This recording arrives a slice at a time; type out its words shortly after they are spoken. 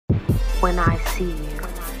When I see you,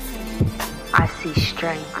 I see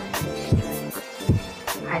strength.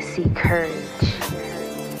 I see courage.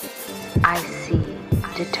 I see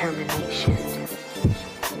determination.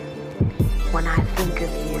 When I think of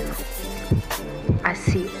you, I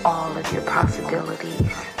see all of your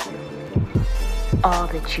possibilities, all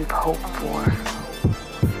that you've hoped for.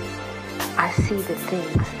 I see the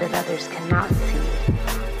things that others cannot see.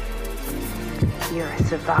 You're a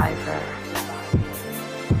survivor,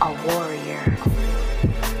 a warrior,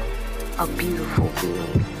 a beautiful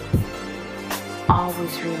being.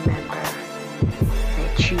 Always remember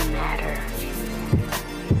that you matter.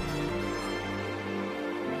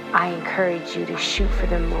 I encourage you to shoot for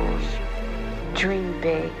the moon, dream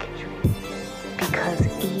big, because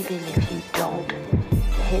even if you don't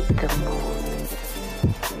hit the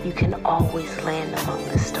moon, you can always land among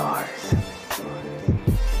the stars.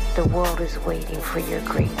 The world is waiting for your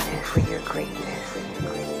greatness, for your greatness.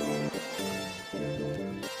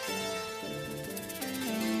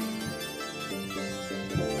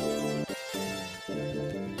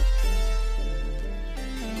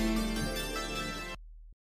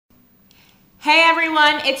 Hey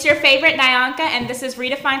everyone, it's your favorite Nyanka, and this is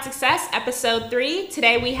Redefine Success, episode 3.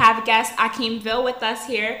 Today we have guest Akeem Ville with us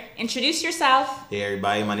here. Introduce yourself. Hey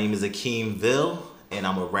everybody, my name is Akeem Ville, and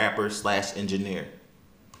I'm a rapper / engineer.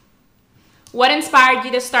 What inspired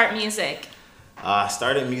you to start music? I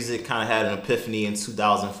started music, kind of had an epiphany in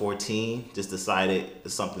 2014. Just decided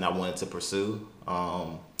it's something I wanted to pursue.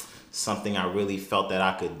 Something I really felt that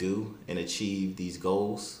I could do and achieve these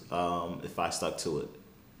goals if I stuck to it.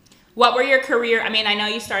 What were your career, I know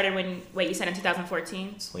you started you said in 2014?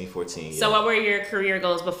 2014, yeah. So what were your career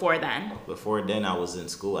goals before then? Before then, I was in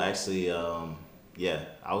school. Actually, I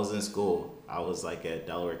was in school. I was at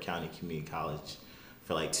Delaware County Community College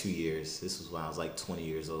for 2 years. This was when I was 20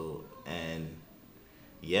 years old. And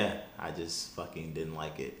I just fucking didn't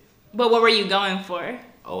like it. But what were you going for?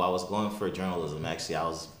 Oh, I was going for journalism. Actually, I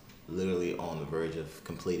was literally on the verge of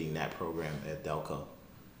completing that program at Delco.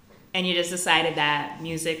 And you just decided that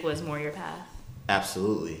music was more your path?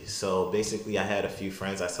 Absolutely. So basically, I had a few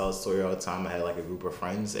friends. I tell the story all the time. I had a group of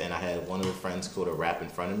friends, and I had one of the friends go to rap in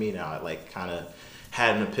front of me. And I kind of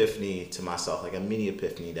had an epiphany to myself, a mini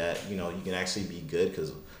epiphany that, you can actually be good.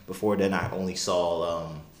 Because before then, I only saw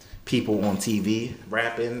people on TV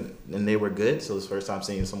rapping, and they were good. So it was the first time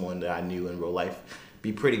seeing someone that I knew in real life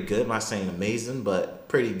be pretty good. I'm not saying amazing, but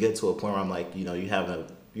pretty good to a point where I'm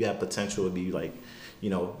you have potential to be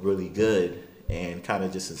really good, and kind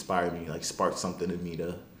of just inspired me, sparked something in me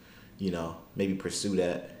to, maybe pursue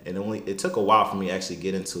that. And it took a while for me to actually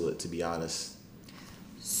get into it, to be honest.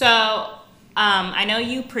 So, I know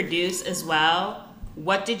you produce as well.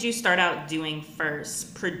 What did you start out doing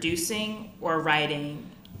first, producing or writing?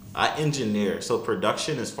 I engineer, so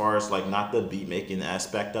production as far as not the beat making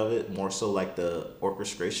aspect of it, more so the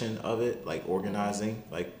orchestration of it, organizing,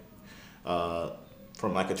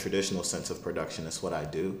 from a traditional sense of production. That's what I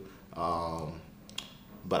do.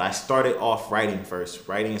 But I started off writing first.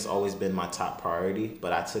 Writing has always been my top priority,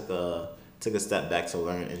 but I took a step back to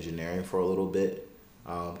learn engineering for a little bit.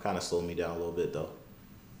 Kind of slowed me down a little bit though.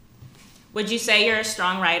 Would you say you're a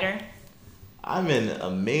strong writer? I'm an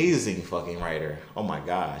amazing fucking writer. Oh my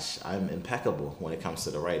gosh, I'm impeccable when it comes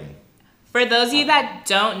to the writing. For those of you that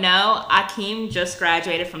don't know, Akeem just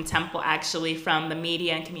graduated from Temple, actually, from the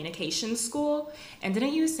Media and Communications School. And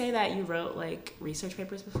didn't you say that you wrote research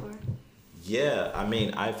papers before? Yeah,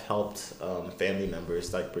 I've helped family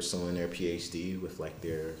members pursuing their PhD with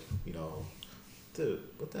their,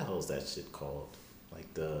 what the hell is that shit called?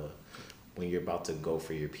 When you're about to go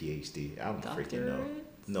for your PhD. I don't freaking know.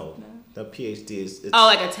 No, the PhD is...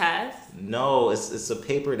 like a test? No, it's a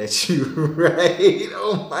paper that you write.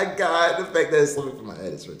 Oh my God, the fact that it's slipping from my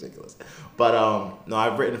head is ridiculous. But no,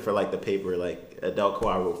 I've written for the paper, at Delco,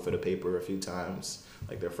 I wrote for the paper a few times,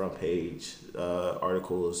 their front page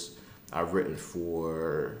articles. I've written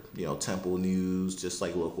for, Temple News, just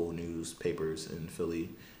local newspapers in Philly,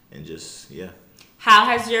 and just, yeah. How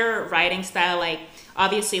has your writing style,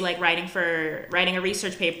 obviously writing a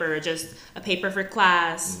research paper or just a paper for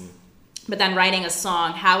class, but then writing a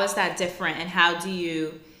song, how is that different? And how do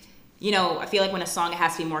you, I feel when a song, it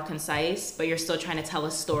has to be more concise, but you're still trying to tell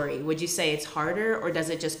a story. Would you say it's harder, or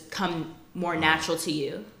does it just come more natural to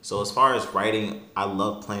you? So as far as writing, I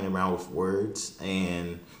love playing around with words,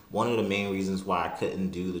 and one of the main reasons why I couldn't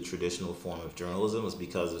do the traditional form of journalism was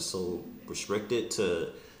because it's so restricted to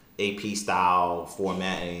AP style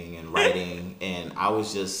formatting and writing, and I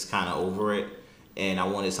was just kind of over it, and I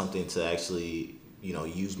wanted something to actually,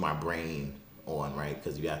 use my brain on, right?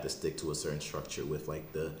 Because you have to stick to a certain structure with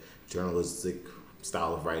the journalistic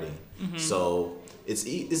style of writing. So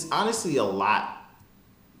it's honestly a lot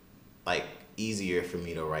like easier for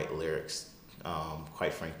me to write lyrics.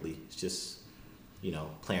 Quite frankly, it's just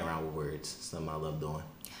playing around with words. Something I love doing.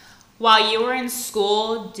 While you were in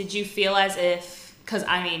school, did you feel as if, because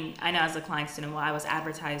I mean, I know as a client student, while I was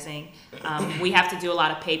advertising, we have to do a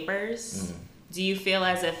lot of papers. Do you feel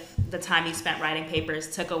as if the time you spent writing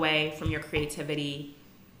papers took away from your creativity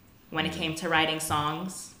when it came to writing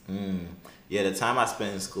songs? Yeah, the time I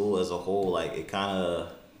spent in school as a whole, like it kind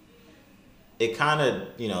of,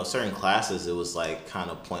 certain classes, it was like kind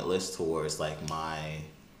of pointless towards like my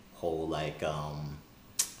whole like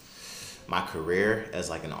my career as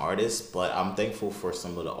like an artist. But I'm thankful for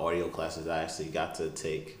some of the audio classes I actually got to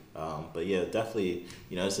take. But yeah, definitely,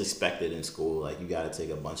 it's expected in school. Like you got to take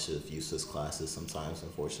a bunch of useless classes sometimes,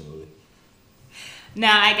 unfortunately.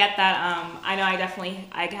 Now I get that. I know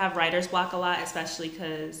I have writer's block a lot, especially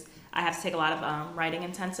because I have to take a lot of writing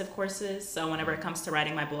intensive courses. So whenever it comes to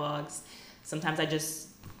writing my blogs, sometimes I'm just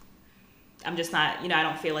not, I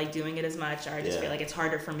don't feel like doing it as much, or I just feel like it's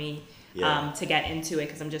harder for me to get into it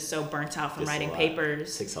because I'm just so burnt out from writing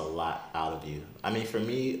papers. It takes a lot out of you. I mean, for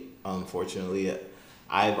me, unfortunately,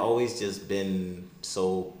 I've always just been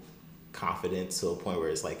so confident to a point where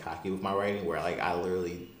it's like cocky with my writing, where like I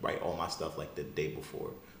literally write all my stuff like the day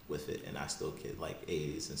before with it, and I still get like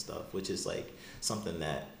A's and stuff, which is like something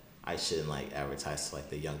that I shouldn't like advertise to like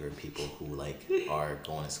the younger people who like are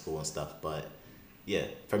going to school and stuff. But yeah,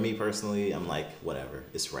 for me personally, I'm like, whatever,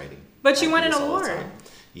 it's writing. But you won an award.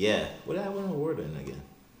 Yeah, what did I win an award in again?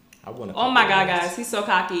 I won a Oh my God, guys, he's so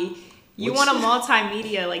cocky. You won a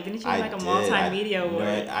multimedia, like didn't you win like a multimedia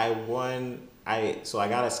award? I won. So I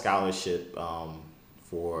got a scholarship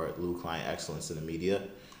for Lou Klein Excellence in the Media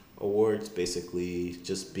Awards. Basically,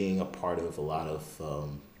 just being a part of a lot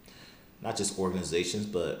of not just organizations,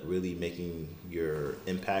 but really making your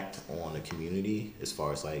impact on the community as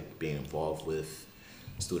far as like being involved with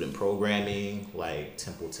student programming, like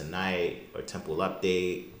Temple Tonight or Temple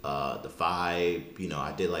Update, The Vibe.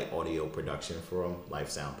 I did like audio production for them, live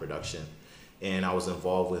sound production, and I was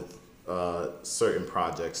involved with certain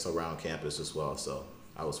projects around campus as well. So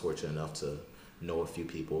I was fortunate enough to know a few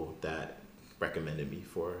people that recommended me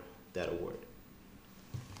for that award.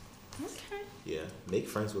 Okay. Yeah, make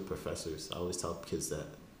friends with professors. I always tell kids that,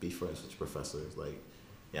 be friends with professors. Like,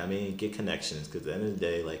 yeah, I mean, get connections, because at the end of the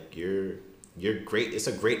day, like you're great. It's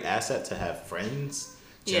a great asset to have friends,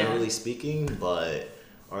 generally speaking. But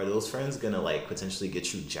are those friends gonna like potentially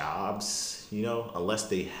get you jobs? Unless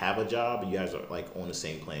they have a job, you guys are like on the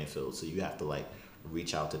same playing field. So you have to like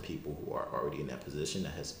reach out to people who are already in that position,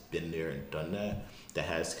 that has been there and done that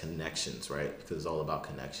has connections, right? Because it's all about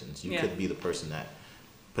connections. You could be the person that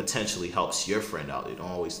potentially helps your friend out. You don't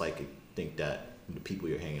always like think that the people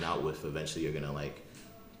you're hanging out with, eventually you're gonna like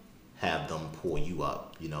have them pull you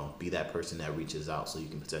up. Be that person that reaches out so you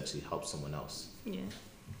can potentially help someone else. Yeah.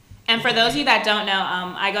 And for those of you that don't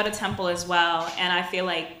know, I go to Temple as well, and I feel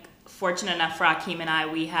like fortunate enough for Akeem and I,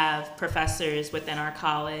 we have professors within our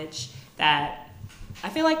college that I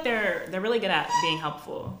feel like they're really good at being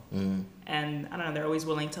helpful. And I don't know, they're always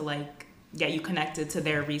willing to like get you connected to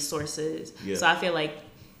their resources. So I feel like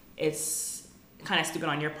it's kind of stupid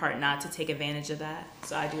on your part not to take advantage of that.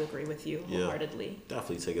 So I do agree with you wholeheartedly.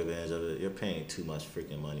 Definitely take advantage of it. You're paying too much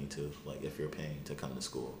freaking money too, like if you're paying to come to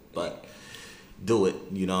school. But do it,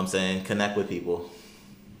 you know what I'm saying? Connect with people.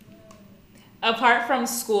 Apart from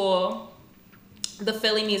school, the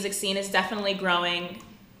Philly music scene is definitely growing.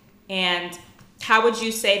 And how would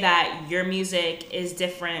you say that your music is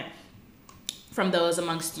different from those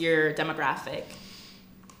amongst your demographic?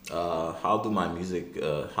 How's my music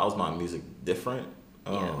different?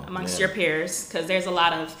 Amongst your peers, because there's a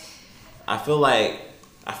lot of. I feel like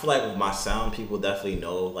with my sound, people definitely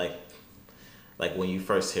know like when you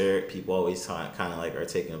first hear it, people always kind of like are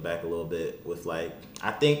taken aback a little bit with like,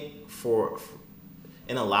 I think for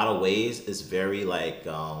in a lot of ways it's very like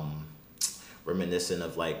reminiscent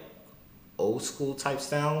of like old school type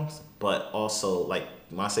sounds, but also like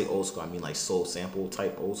when I say old school, I mean like soul sample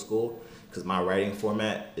type old school, because my writing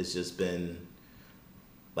format has just been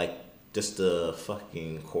like just the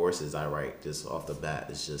fucking choruses I write just off the bat.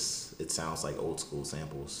 It's just, it sounds like old school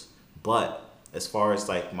samples. But as far as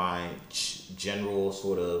like my general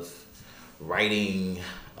sort of writing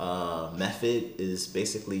method is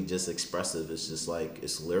basically just expressive. It's just like,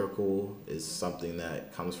 it's lyrical. It's something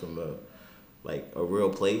that comes from a real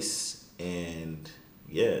place. And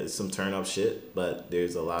yeah, it's some turn up shit, but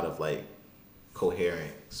there's a lot of like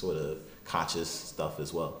coherent sort of conscious stuff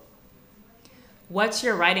as well. What's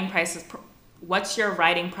your writing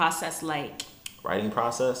process like? Writing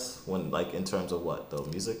process when like in terms of what though,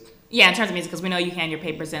 music? Yeah, in terms of music, because we know you hand your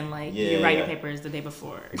papers in, like, you write your papers the day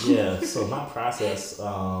before. Yeah, so my process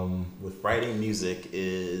with writing music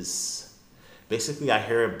is basically I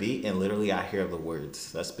hear a beat and literally I hear the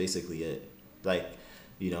words. That's basically it. Like,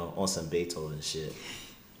 you know, on some Beethoven shit.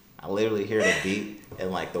 I literally hear the beat and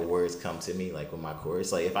like the words come to me like with my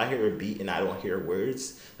chorus. Like if I hear a beat and I don't hear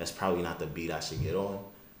words, that's probably not the beat I should get on.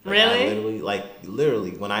 Like, Really?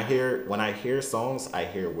 Literally when I hear songs, I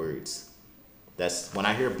hear words. That's when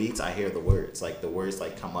I hear beats, I hear the words. Like the words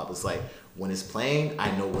like come up. It's like when it's playing, I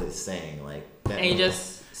know what it's saying. Like that. And you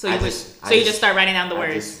just you just start writing down the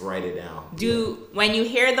words. I just write it down. When you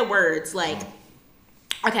hear the words, like,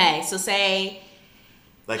 okay, so say,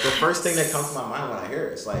 like the first thing that comes to my mind when I hear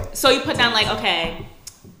it, it's like. So you put down like, okay,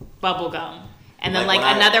 bubble gum. And then like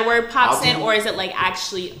another word pops in, or is it like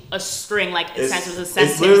actually a string, like a sentence, a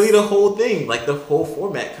sentence? It's literally the whole thing. Like the whole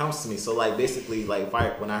format comes to me. So like basically like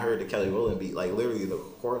when I heard the Kelly Rowland beat, like literally the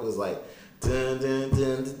chord was like dun, dun,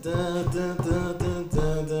 dun, dun, dun, dun, dun,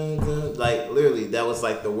 dun, dun, dun. Like literally that was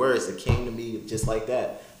like the words. It came to me just like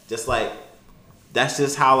that. Just like that's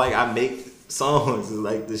just how like I make songs.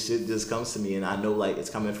 Like the shit just comes to me and I know like it's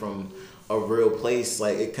coming from a real place.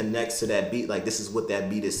 Like it connects to that beat. Like this is what that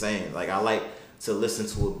beat is saying. Like I like to listen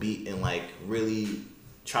to a beat and like really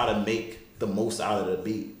try to make the most out of the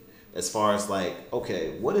beat as far as like,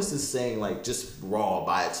 okay, what is this saying like just raw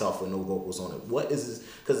by itself with no vocals on it? What is this?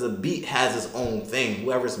 Because the beat has its own thing.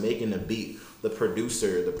 Whoever's making the beat, the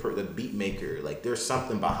producer, the beat maker, like there's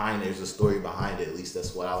something behind it. There's a story behind it. At least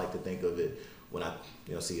that's what I like to think of it when I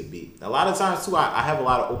see a beat. A lot of times too, I have a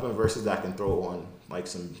lot of open verses that I can throw on like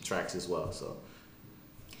some tracks as well. So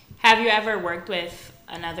have you ever worked with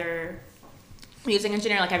another music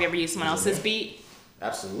engineer? Like, have you ever used someone else's beat?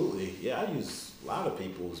 Absolutely. Yeah, I use a lot of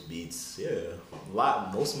people's beats. Yeah, a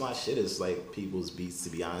lot. Most of my shit is like people's beats. To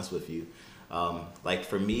be honest with you, like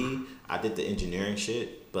for me, I did the engineering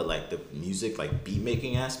shit, but like the music, like beat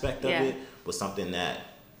making aspect of it was something that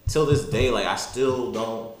till this day, like I still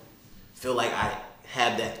don't feel like I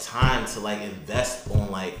have that time to like invest on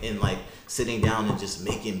like in like sitting down and just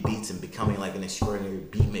making beats and becoming like an extraordinary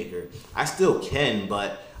beat maker. I still can,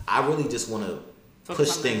 but I really just want to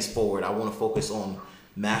push things forward. I want to focus on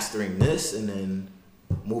mastering this and then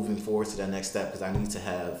moving forward to that next step because I need to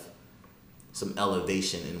have some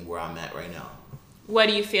elevation in where I'm at right now. What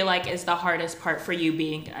do you feel like is the hardest part for you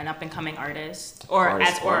being an up and coming artist, or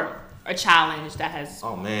a challenge that has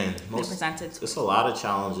been presented? It's a lot of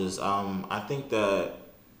challenges. I think that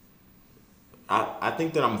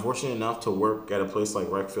I'm fortunate enough to work at a place like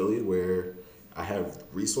Rec Philly where I have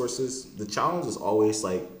resources. The challenge is always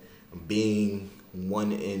like being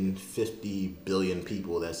 1 in 50 billion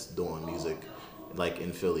people that's doing music, like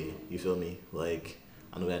in Philly. You feel me? Like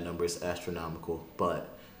I know that number is astronomical,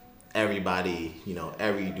 but everybody,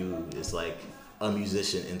 every dude is like a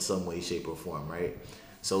musician in some way, shape, or form, right?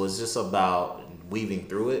 So it's just about weaving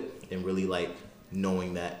through it and really like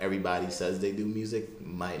knowing that everybody says they do music,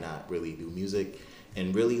 might not really do music,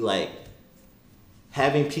 and really like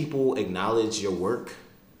having people acknowledge your work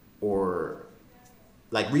or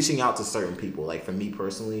like reaching out to certain people. Like for me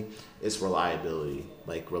personally, it's reliability,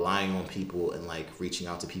 like relying on people and like reaching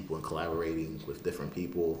out to people and collaborating with different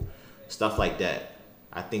people, stuff like that.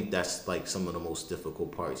 I think that's like some of the most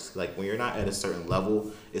difficult parts. Like when you're not at a certain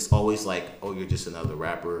level, it's always like, oh, you're just another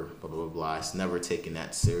rapper, blah, blah, blah, blah. It's never taken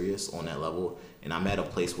that serious on that level. And I'm at a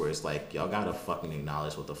place where it's like, y'all gotta fucking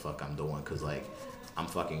acknowledge what the fuck I'm doing. Cause like, I'm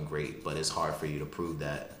fucking great, but it's hard for you to prove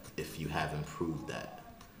that if you haven't proved that.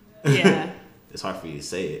 Yeah. It's hard for you to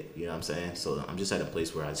say it, you know what I'm saying? So I'm just at a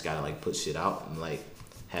place where I just gotta like put shit out and like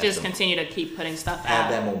continue to keep putting stuff out. Have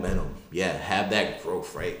that momentum. Yeah, have that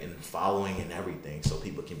growth, right? And following and everything so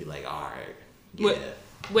people can be like, all right, yeah.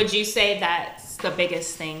 Would you say that's the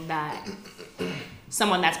biggest thing that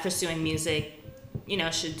someone that's pursuing music,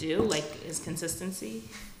 should do, like, is consistency?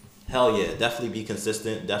 Hell yeah, definitely be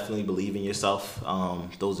consistent. Definitely believe in yourself.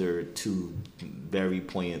 Those are two very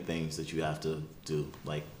poignant things that you have to do.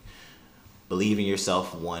 Like, believe in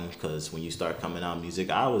yourself, one, because when you start coming out music,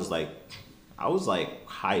 I was like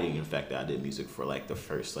hiding the fact that I did music for like the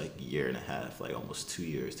first like year and a half, like almost 2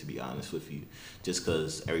 years, to be honest with you, just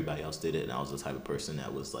because everybody else did it. And I was the type of person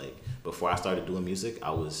that was like, before I started doing music,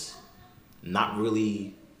 I was not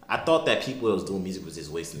really, I thought that people that was doing music was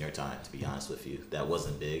just wasting their time, to be honest with you. That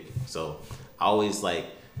wasn't big. So I was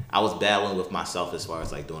battling with myself as far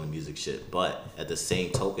as like doing the music shit. But at the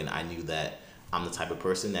same token, I knew that I'm the type of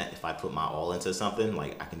person that if I put my all into something,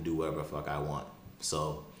 like I can do whatever the fuck I want.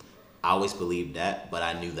 So I always believed that, but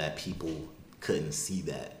I knew that people couldn't see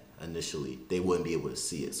that. initially, they wouldn't be able to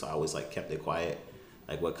see it. So I always like kept it quiet,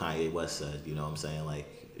 like what Kanye West said. You know what I'm saying? Like,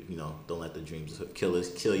 you know, don't let the dreams kill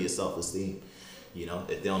your self-esteem. You know,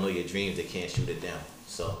 if they don't know your dreams, they can't shoot it down.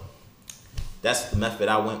 So that's the method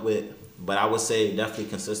I went with. But I would say definitely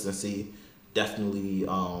consistency. Definitely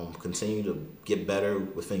continue to get better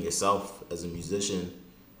within yourself as a musician.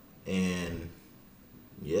 And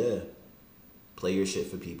yeah, play your shit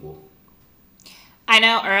for people. I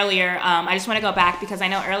know earlier, I just want to go back because I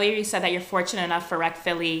know earlier you said that you're fortunate enough for Rec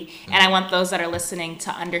Philly, and I want those that are listening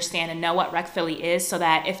to understand and know what Rec Philly is so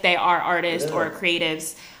that if they are artists or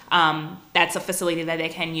creatives, that's a facility that they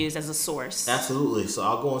can use as a source. Absolutely. So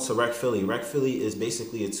I'll go into Rec Philly. Rec Philly is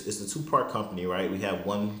basically, it's a two-part company, right? We have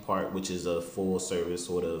one part which is a full-service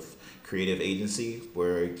sort of creative agency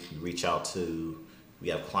where you reach out to, we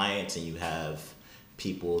have clients and you have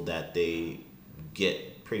people that they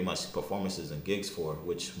get pretty much performances and gigs for,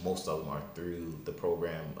 which most of them are through the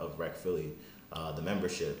program of Rec Philly, the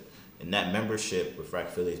membership. And that membership with Rec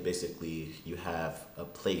Philly is basically you have a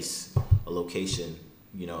place, a location,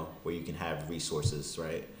 you know, where you can have resources,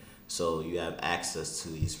 right? So you have access to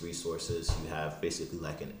these resources. You have basically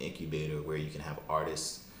like an incubator where you can have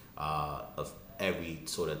artists of every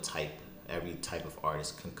sort of type. Every type of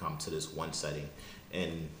artist can come to this one setting,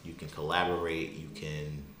 and you can collaborate, you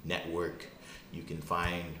can network, you can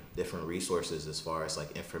find different resources as far as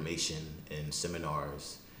like information and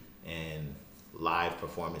seminars and live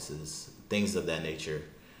performances, things of that nature.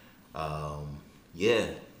 Yeah,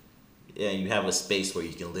 you have a space where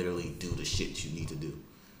you can literally do the shit you need to do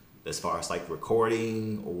as far as like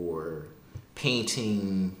recording or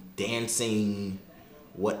painting, dancing,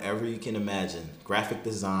 whatever you can imagine, graphic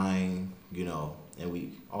design, you know. And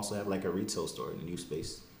we also have like a retail store in the new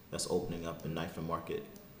space that's opening up in Knife and Market.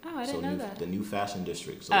 Oh, I didn't know that. The new fashion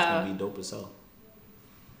district, so it's gonna be dope as hell.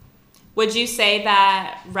 Would you say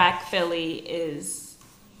that Rec Philly is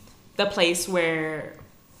the place where,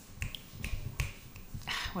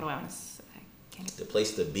 what do I want to say? The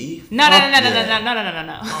place to be? No.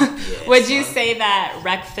 Yeah, Would you say that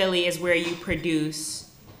Rec Philly is where you produce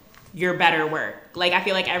your better work? Like, I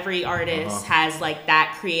feel like every artist has like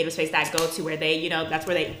that creative space, that go-to where they, you know, that's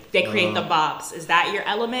where they create the bops. Is that your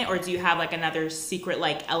element, or do you have like another secret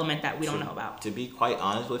like element that we don't know about? To be quite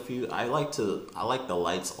honest with you, I like the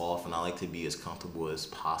lights off, and I like to be as comfortable as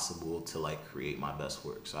possible to like create my best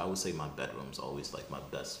work. So I would say my bedroom's always like my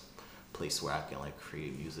best place where I can like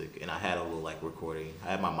create music. And I had a little like recording,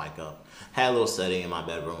 I had my mic up, had a little setting in my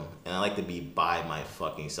bedroom, and I like to be by my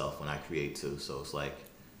fucking self when I create too. So it's like,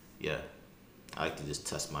 yeah, I like to just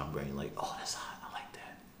test my brain, like, oh, that's hot, I like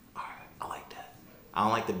that. All right, I like that. I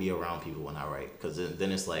don't like to be around people when I write, because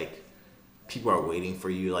then it's like, people are waiting for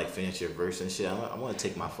you to like finish your verse and shit. I want to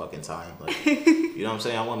take my fucking time. Like, you know what I'm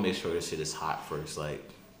saying? I want to make sure this shit is hot first. Like,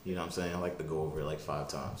 you know what I'm saying? I like to go over it like 5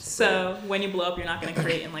 times. So when you blow up, you're not going to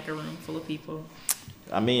create in like a room full of people?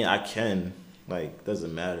 I mean, I can. Like,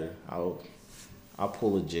 doesn't matter. I'll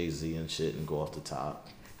pull a Jay-Z and shit and go off the top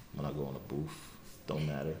when I go in the booth. Don't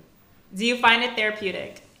matter. Do you find it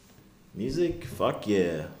therapeutic? Music, fuck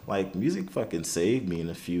yeah. Like, music fucking saved me in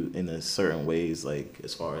a certain ways, like,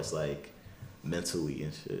 as far as, like, mentally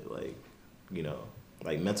and shit. Like, you know,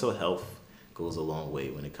 like, mental health goes a long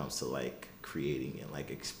way when it comes to, like, creating and,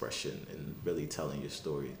 like, expression and really telling your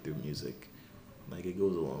story through music. Like, it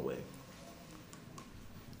goes a long way.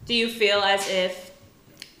 Do you feel as if,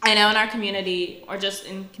 I know in our community, or just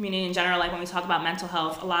in community in general, like, when we talk about mental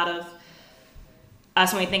health, a lot of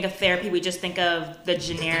us, when we think of therapy, we just think of the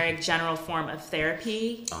generic, general form of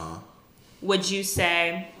therapy. Would you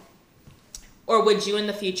say, or would you in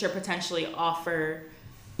the future potentially offer,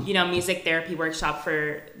 you know, music therapy workshop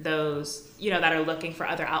for those, you know, that are looking for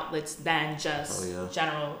other outlets than just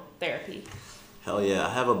general therapy? Hell yeah,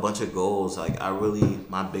 I have a bunch of goals. Like,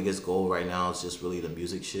 my biggest goal right now is just really the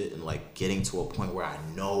music shit and, like, getting to a point where I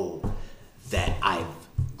know that I've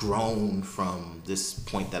grown from this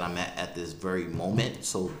point that I'm at this very moment.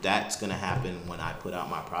 So that's gonna happen when I put out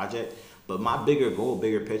my project. But my bigger goal,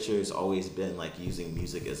 bigger picture has always been like using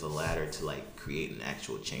music as a ladder to like create an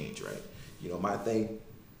actual change, right? You know, my thing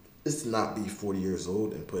is to not be 40 years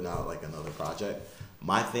old and putting out like another project.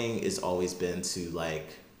 My thing has always been to like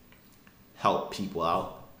help people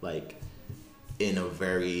out, like in a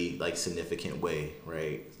very like significant way,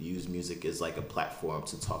 right? Use music as like a platform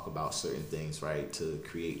to talk about certain things, right? To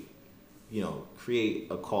create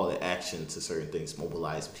a call to action to certain things,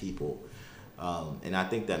 mobilize people. And I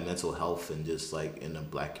think that mental health and just like in the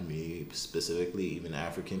Black community specifically, even the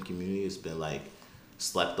African community, has been like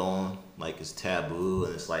slept on, like it's taboo,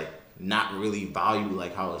 and it's like not really valued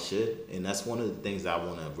like how it should. And that's one of the things that I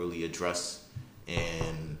want to really address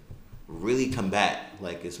and really combat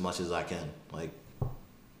like as much as I can. Like,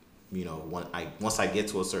 you know, once I get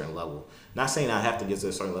to a certain level. Not saying I have to get to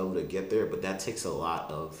a certain level to get there, but that takes a lot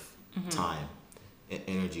of time and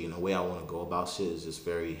energy. And the way I want to go about shit is just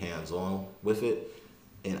very hands-on with it.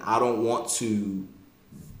 And I don't want to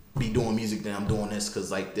be doing music, then I'm doing this,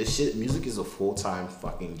 because like this shit, music is a full-time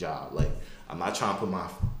fucking job. Like, I'm not trying to put my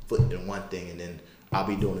foot in one thing and then I'll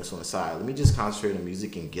be doing this on the side. Let me just concentrate on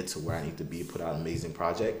music and get to where I need to be, put out an amazing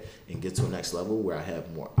project, and get to a next level where I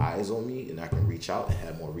have more eyes on me and I can reach out and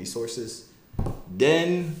have more resources.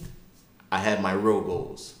 Then I have my real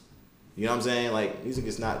goals. You know what I'm saying? Like, music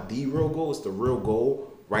is not the real goal, it's the real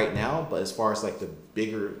goal right now. But as far as like the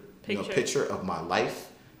bigger picture of my life,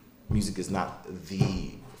 music is not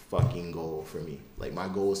the fucking goal for me. Like, my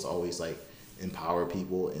goal is to always like empower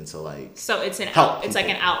people and to like it's like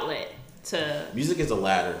an outlet to music is a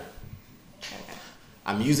ladder. Okay.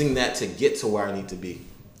 I'm using that to get to where I need to be.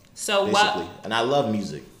 So basically. And I love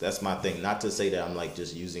music. That's my thing. Not to say that I'm like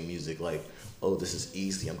just using music like, oh, this is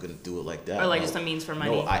easy, I'm gonna do it like that. Or like just a means for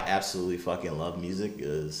money. No, I absolutely fucking love music.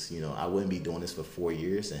 Because, you know, I wouldn't be doing this for 4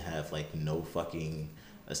 years and have like no fucking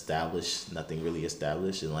nothing really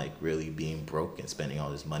established, and like really being broke and spending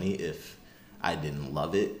all this money if I didn't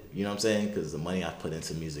love it. You know what I'm saying? Because the money I put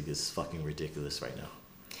into music is fucking ridiculous right now.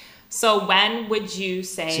 So when would you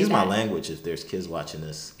say excuse my language if there's kids watching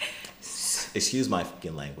this. Excuse my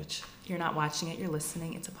fucking language. You're not watching it, you're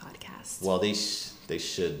listening. It's a podcast. Well, you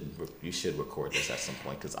should record this at some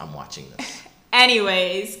point because I'm watching this.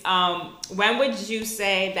 Anyways, when would you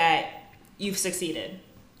say that you've succeeded?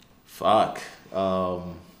 Fuck.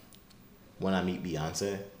 When I meet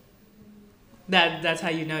Beyonce. That's how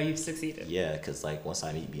you know you've succeeded. Yeah, because like once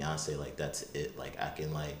I meet Beyonce, like that's it. Like I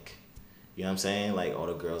can like, you know what I'm saying? Like all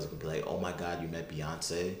the girls can be like, oh my God, you met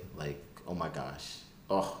Beyonce? Like, oh my gosh.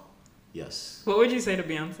 Oh, yes. What would you say to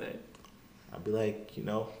Beyonce? I'd be like, you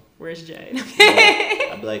know. Where's Jay?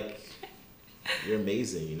 I'd be like, you're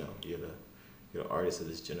amazing, you know. You're the artist of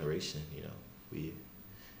this generation, you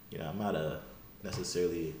know. I'm not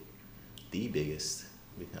necessarily the biggest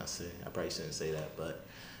Beyonce. I probably shouldn't say that, but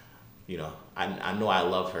you know, I know I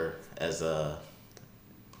love her as a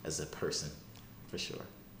person, for sure.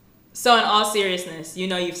 So in all seriousness, you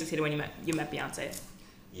know you've succeeded when you met Beyonce.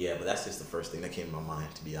 Yeah, but that's just the first thing that came to my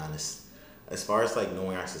mind, to be honest. As far as like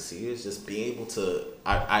knowing I succeeded, is just being able to.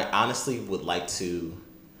 I honestly would like to.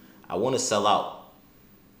 I want to sell out.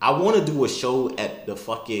 I want to do a show at the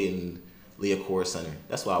fucking Liacouras Center.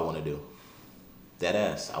 That's what I want to do. Dead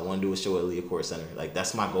ass. I want to do a show at Liacouras Center. Like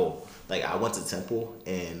that's my goal. Like I went to Temple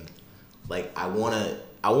and like I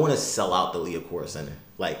wanna sell out the Liacouras Center.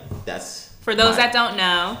 Like that's for those that don't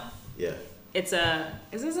know. Yeah. I guess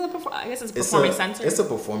it's a performance center. It's a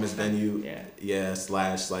performance venue. Yeah. Yeah. /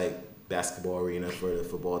 like basketball arena for the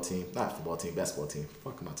football team. Not football team, basketball team.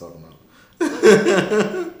 What the fuck am I talking about?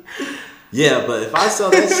 Yeah, but if I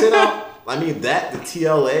sell that shit out, I mean the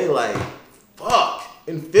TLA, like fuck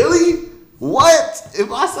in Philly. What?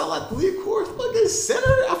 If I sell like Liacouras fucking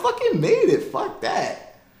center, I fucking made it. Fuck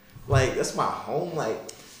that. Like, that's my home. Like,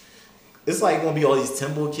 it's like gonna be all these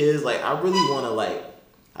Temple kids. Like, I really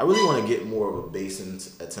wanna get more of a base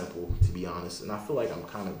at Temple, to be honest. And I feel like I'm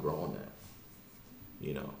kind of growing that.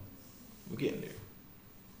 You know, I'm getting there.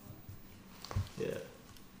 Yeah.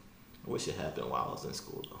 I wish it happened while I was in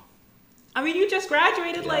school, though. I mean, you just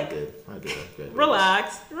graduated. Yeah, like, I did.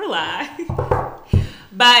 Relax.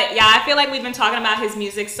 But yeah, I feel like we've been talking about his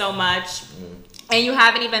music so much, and you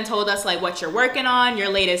haven't even told us like what you're working on, your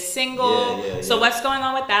latest single. Yeah. So what's going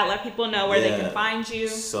on with that? Let people know where they can find you.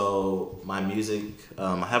 So my music,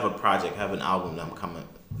 I have a project, I have an album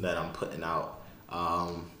that I'm putting out.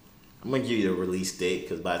 I'm gonna give you the release date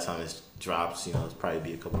because by the time it drops, you know, it's probably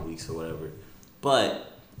be a couple weeks or whatever.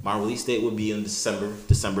 But my release date will be in December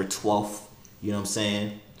 12th. You know what I'm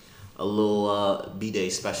saying? A little B-Day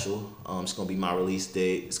special. It's gonna be my release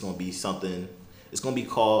date. It's gonna be something. It's gonna be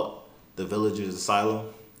called The Villagers Asylum.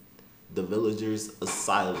 The Villagers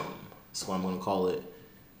Asylum. That's what I'm gonna call it.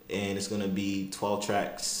 And it's gonna be 12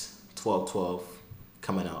 tracks, 12/12,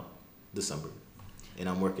 coming out December. And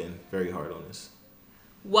I'm working very hard on this.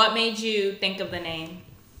 What made you think of the name?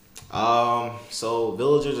 So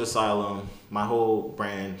Villagers Asylum. My whole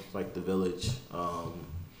brand, like the village.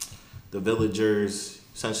 The Villagers.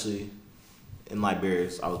 Essentially, in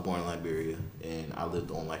Liberia, I was born in Liberia, and I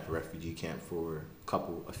lived on like a refugee camp for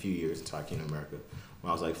a few years until I came to America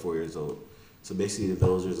when I was like 4 years old. So basically, the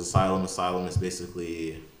Villagers Asylum. Asylum is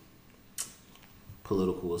basically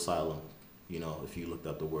political asylum. You know, if you looked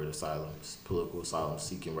up the word asylum, it's political asylum,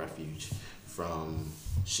 seeking refuge from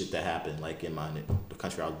shit that happened, like in the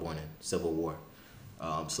country I was born in, Civil War.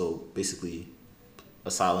 So basically,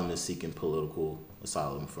 asylum is seeking political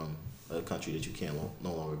asylum from a country that you can't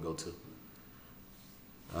no longer go to.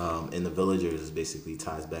 And the villagers basically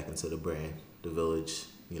ties back into the brand. The village,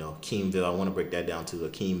 you know, Keemville. I want to break that down to a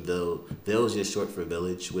Keemville. Ville is just short for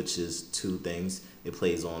village, which is two things. It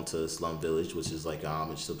plays on to Slum Village, which is like a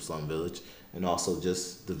homage to Slum Village, and also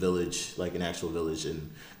just the village, like an actual village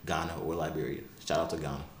in Ghana or Liberia. Shout out to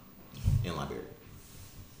Ghana and Liberia.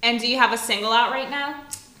 And do you have a single out right now?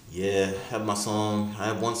 Yeah, I have my song. I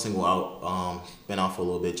have one single out. Been out for a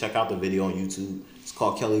little bit. Check out the video on YouTube. It's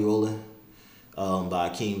called Kelly Rowland by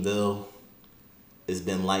Keemville. It's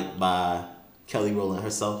been liked by Kelly Rowland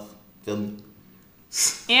herself. Feel me?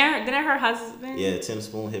 Didn't her husband? Yeah, Tim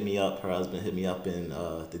Spoon hit me up. Her husband hit me up in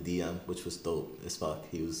the DM, which was dope as fuck.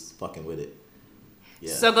 He was fucking with it.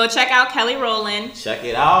 Yeah. So go check out Kelly Rowland. Check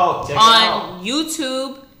it out. Check on it out.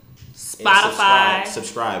 YouTube, Spotify,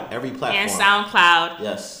 subscribe every platform, and SoundCloud.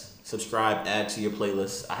 Yes, subscribe. Add to your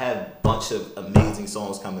playlist. I have a bunch of amazing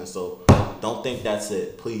songs coming, so don't think that's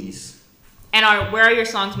it, please. And where are your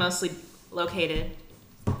songs mostly located?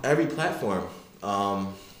 Every platform.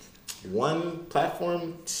 One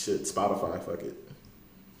platform, shit, Spotify, fuck it.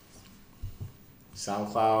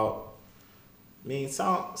 SoundCloud. I mean,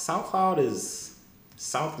 SoundCloud is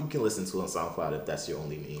you can listen to on SoundCloud if that's your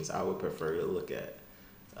only means. I would prefer to look at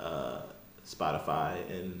Spotify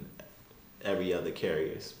and every other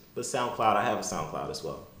carriers. But SoundCloud, I have a SoundCloud as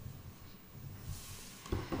well.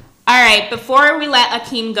 All right, before we let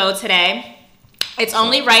Akeem go today, it's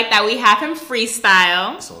only right that we have him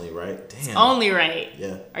freestyle. It's only right? Damn. It's only right.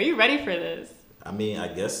 Yeah. Are you ready for this? I mean, I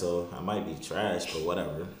guess so. I might be trash, but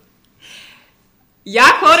whatever.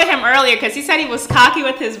 Y'all quoted him earlier because he said he was cocky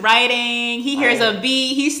with his writing. He hears a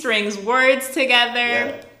beat. He strings words together.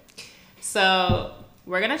 Yeah. So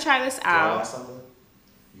we're going to try this Do I out. got something?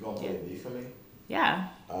 You going to play a beat for me? Yeah.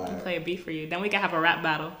 All I'll right. play a beat for you. Then we can have a rap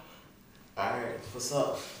battle. All right. What's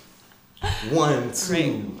up? 1, 2.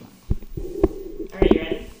 Right. All right, you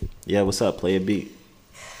ready? Yeah, what's up? Play a beat.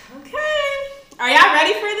 Okay. Are y'all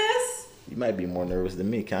ready for this? You might be more nervous than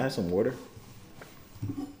me. Can I have some water?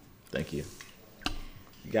 Thank you.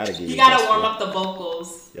 You gotta get. You gotta warm up the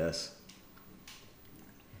vocals. Yes.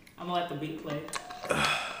 I'm gonna let the beat play.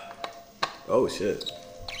 Oh shit.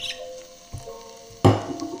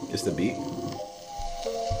 It's the beat.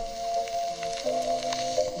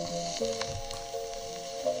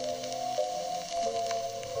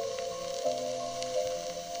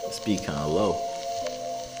 This beat kinda low.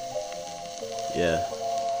 Yeah.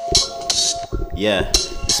 Yeah.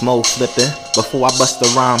 This mode flipping. Before I bust the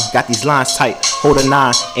rhyme, got these lines tight. Hold a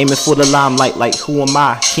 9, aiming for the limelight. Like who am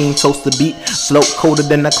I? King toast the beat, float colder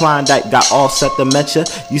than a Klondike. Got Offset dementia.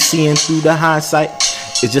 You seeing through the hindsight.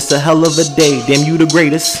 It's just a hell of a day. Damn, you the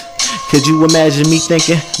greatest. Could you imagine me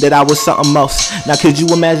thinking that I was something else? Now could you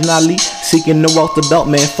imagine Ali seeking the wealth of belt,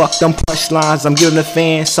 man? Fuck them punchlines. I'm giving the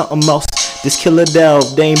fans something else. This killer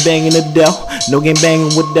delve, they ain't banging the Dell. No game banging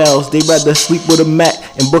with Dells. They rather sleep with a Mac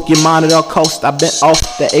and book your mind at all cost. I been off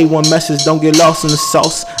the A1 message, don't get lost in the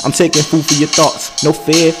sauce. I'm taking food for your thoughts. No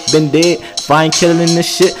fear, been dead. Fine killing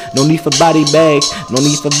this shit. No need for body bag, no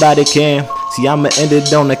need for body cam. See, I'ma end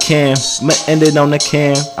it on the cam. I'ma end it on the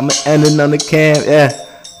cam. I'ma end it on the cam, yeah.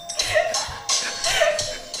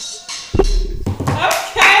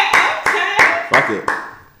 Okay. Fuck it.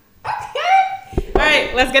 All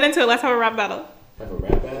right, let's get into it. Let's have a rap battle. Have a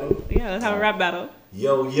rap battle? Yeah, let's have a rap battle.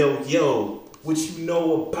 Yo, what you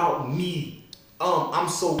know about me? I'm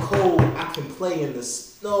so cold, I can play in the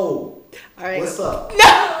snow. All right. What's up?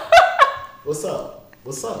 No. What's up?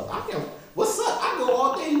 What's up? What's up? I go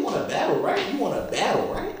all day. You want a battle, right? You want a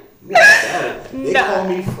battle, right? You want a battle. They No. call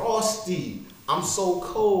me Frosty. I'm so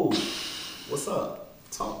cold. What's up?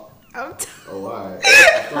 Talk. Oh, all right.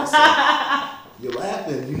 I thought so. You're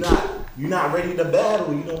laughing. You're not ready to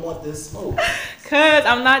battle. You don't want this smoke. Cause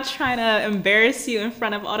I'm not trying to embarrass you in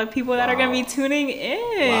front of all the people that are gonna be Wow. tuning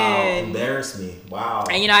in. Wow, embarrass me. Wow.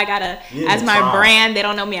 And I gotta, You as didn't my try. brand, they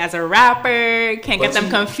don't know me as a rapper. Can't But get them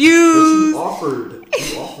you- confused. But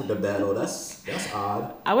you offered the battle. That's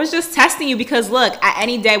odd. I was just testing you because look, at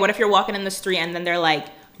any day, what if you're walking in the street and then they're like,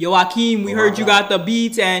 "Yo, Akeem, we heard you got the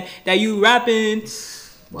beats and that you rapping."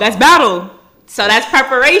 Wow. That's battle. So that's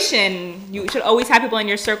preparation. You should always have people in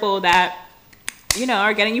your circle that,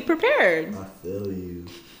 are getting you prepared. I feel you.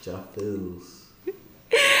 Ja feels.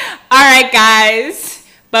 All right, guys.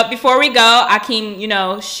 But before we go,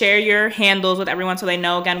 Akeem, share your handles with everyone so they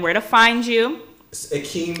know again where to find you. It's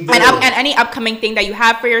Akeem And any upcoming thing that you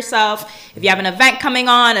have for yourself. If you have an event coming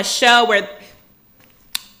on, a show where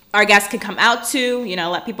our guests can come out to,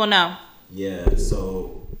 let people know. Yeah,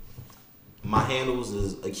 so My handles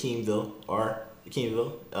is Akeemville,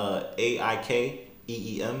 Akeemville,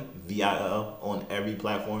 AIKEEMVILL on every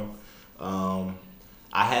platform.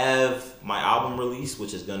 I have my album release,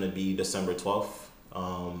 which is going to be December 12th.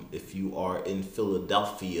 If you are in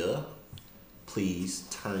Philadelphia, please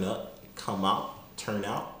turn up, come out, turn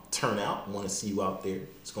out. I want to see you out there.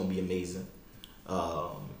 It's going to be amazing.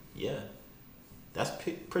 Yeah. That's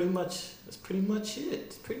pretty much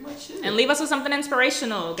it. And leave us with something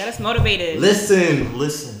inspirational. Get us motivated.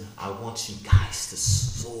 Listen. I want you guys to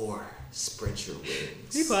soar. Spread your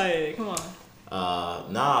wings. Be quiet. Come on.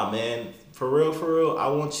 Nah, man. For real. I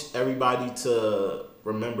want everybody to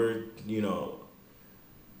remember,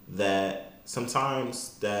 that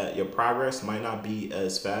sometimes that your progress might not be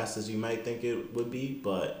as fast as you might think it would be,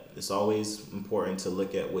 but it's always important to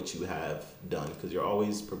look at what you have done because you're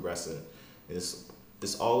always progressing.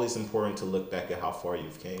 It's always important to look back at how far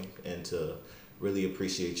you've came and to really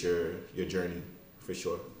appreciate your journey for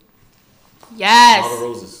sure. Yes. Smell the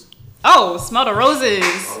roses. Oh, smell the roses.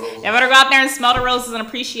 You better go out there and smell the roses and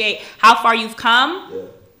appreciate how far you've come. Yeah.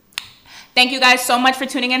 Thank you guys so much for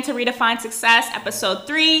tuning in to Redefine Success, episode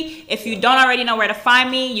 3. If you don't already know where to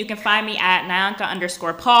find me, you can find me at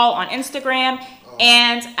Nyanka_Paul on Instagram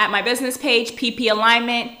and at my business page, PP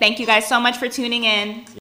Alignment. Thank you guys so much for tuning in.